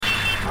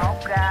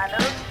ra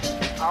nước,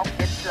 hột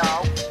vịt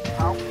lộn,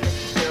 hột vịt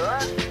sữa,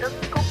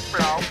 trứng cút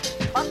lộn,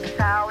 bắp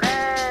xào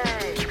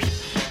đây.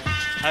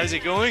 How's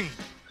it going?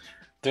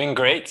 Doing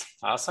great.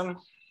 Awesome.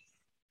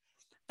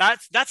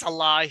 That's a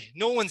lie.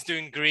 No one's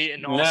doing great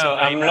and awesome. No,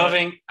 right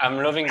I'm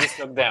loving this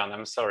lockdown.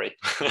 I'm sorry.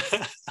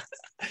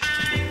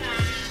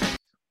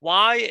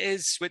 Why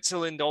is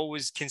Switzerland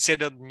always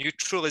considered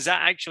neutral? Is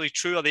that actually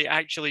true? Are they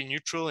actually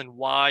neutral, and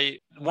why?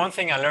 One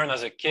thing I learned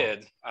as a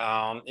kid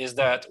is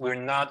that we're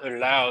not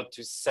allowed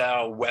to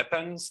sell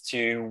weapons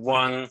to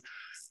one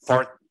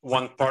part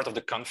of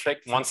the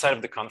conflict, one side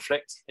of the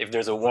conflict. If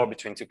there's a war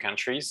between two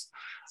countries,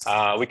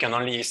 we can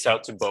only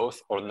sell to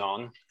both or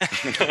none.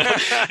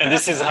 And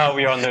this is how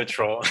we are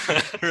neutral.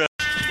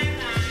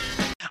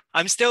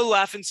 I'm still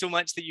laughing so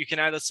much that you can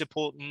either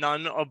support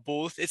none or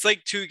both. It's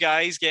like two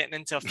guys getting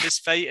into a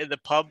fist fight at the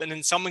pub and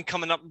then someone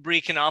coming up and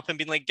breaking up and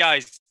being like,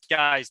 guys,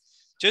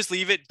 just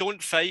leave it.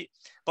 Don't fight.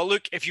 But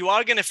look, if you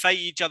are going to fight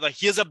each other,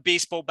 here's a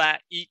baseball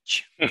bat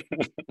each.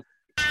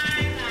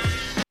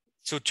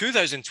 So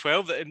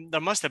 2012, there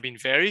must have been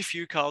very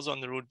few cars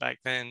on the road back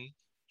then.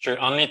 Sure,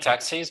 only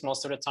taxis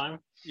most of the time.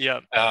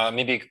 Yeah.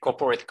 Maybe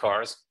corporate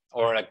cars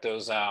or like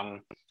those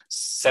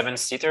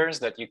 7-seaters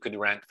that you could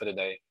rent for the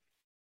day.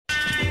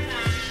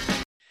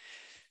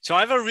 So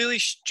I have a really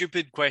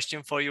stupid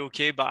question for you,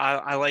 okay? But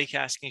I like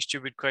asking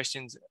stupid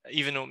questions,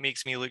 even though it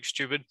makes me look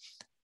stupid.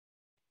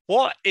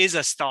 What is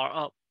a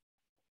startup?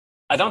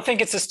 I don't think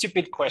it's a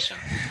stupid question.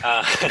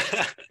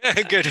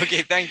 Good,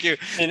 okay, thank you.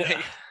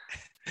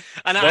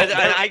 And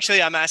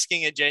I'm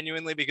asking it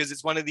genuinely because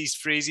it's one of these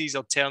phrases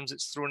or terms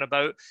that's thrown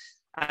about.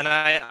 And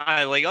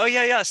I like, oh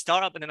yeah, a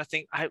startup. And then I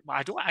think, I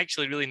don't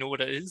actually really know what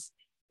it is.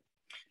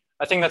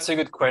 I think that's a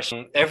good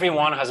question.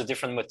 Everyone has a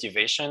different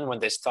motivation when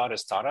they start a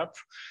startup.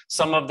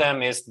 Some of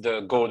them is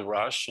the gold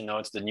rush,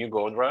 it's the new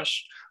gold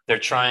rush. They're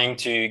trying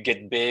to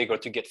get big or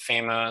to get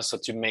famous or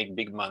to make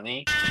big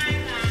money.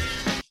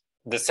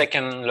 The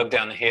second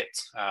lockdown hit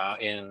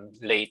in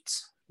late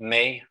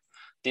May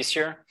this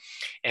year.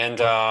 And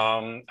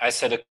I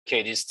said,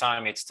 okay, it's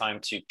time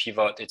to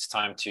pivot. It's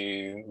time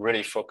to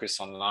really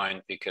focus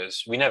online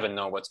because we never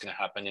know what's going to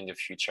happen in the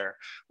future.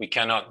 We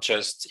cannot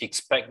just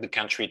expect the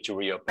country to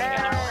reopen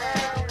anymore.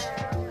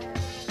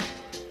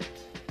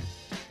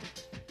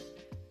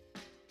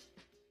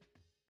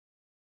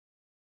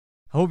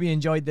 I hope you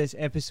enjoyed this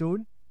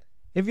episode.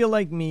 If you're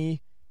like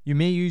me, you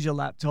may use your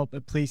laptop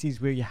at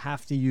places where you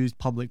have to use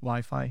public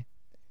Wi-Fi.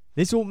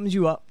 This opens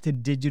you up to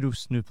digital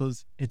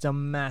snoopers. It's a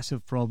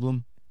massive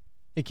problem.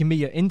 It can be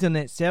your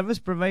internet service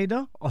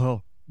provider,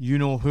 or you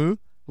know who,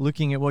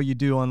 looking at what you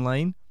do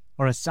online,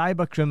 or a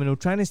cyber criminal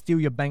trying to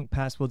steal your bank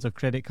passwords or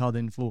credit card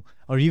info,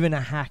 or even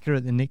a hacker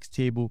at the next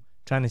table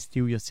trying to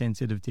steal your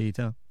sensitive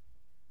data.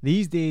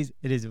 These days,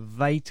 it is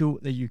vital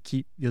that you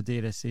keep your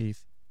data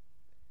safe.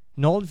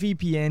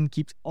 NordVPN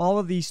keeps all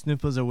of these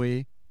snoopers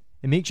away.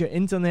 It makes your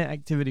internet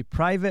activity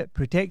private,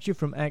 protects you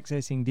from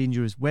accessing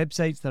dangerous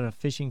websites that are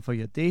phishing for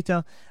your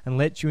data, and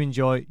lets you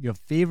enjoy your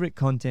favorite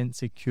content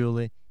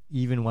securely,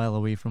 even while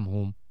away from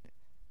home.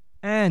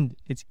 And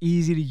it's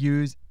easy to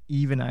use,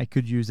 even I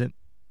could use it.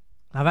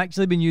 I've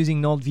actually been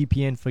using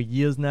NordVPN for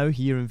years now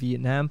here in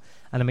Vietnam,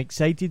 and I'm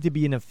excited to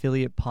be an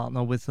affiliate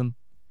partner with them.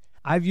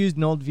 I've used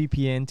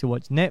NordVPN to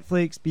watch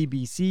Netflix,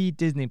 BBC,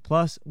 Disney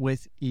Plus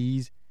with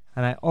ease,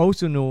 and I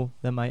also know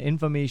that my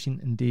information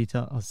and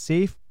data are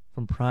safe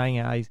from prying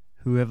eyes,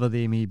 whoever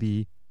they may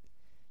be.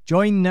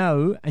 Join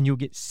now and you'll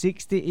get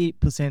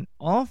 68%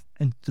 off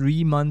and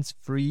 3 months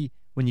free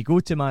when you go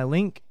to my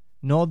link,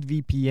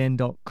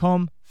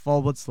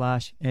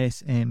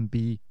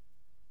 nordvpn.com/SMB.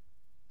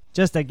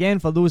 Just again,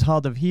 for those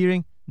hard of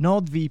hearing,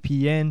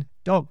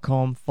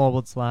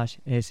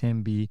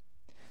 nordvpn.com/SMB.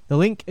 The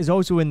link is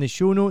also in the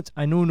show notes.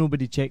 I know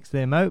nobody checks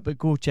them out, but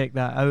go check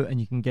that out and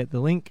you can get the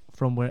link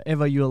from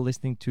wherever you're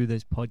listening to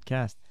this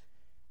podcast.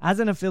 As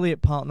an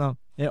affiliate partner,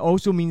 it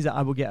also means that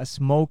I will get a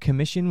small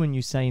commission when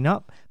you sign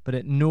up, but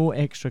at no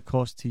extra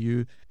cost to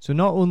you. So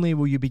not only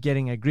will you be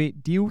getting a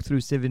great deal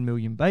through 7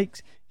 Million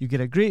Bikes, you get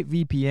a great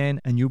VPN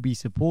and you'll be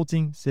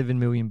supporting 7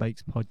 Million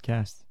Bikes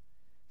podcast.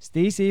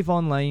 Stay safe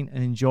online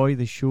and enjoy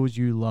the shows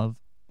you love.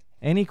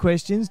 Any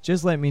questions,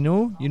 just let me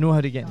know. You know how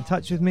to get in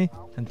touch with me.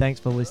 And thanks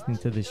for listening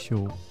to this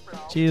show.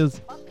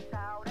 Cheers.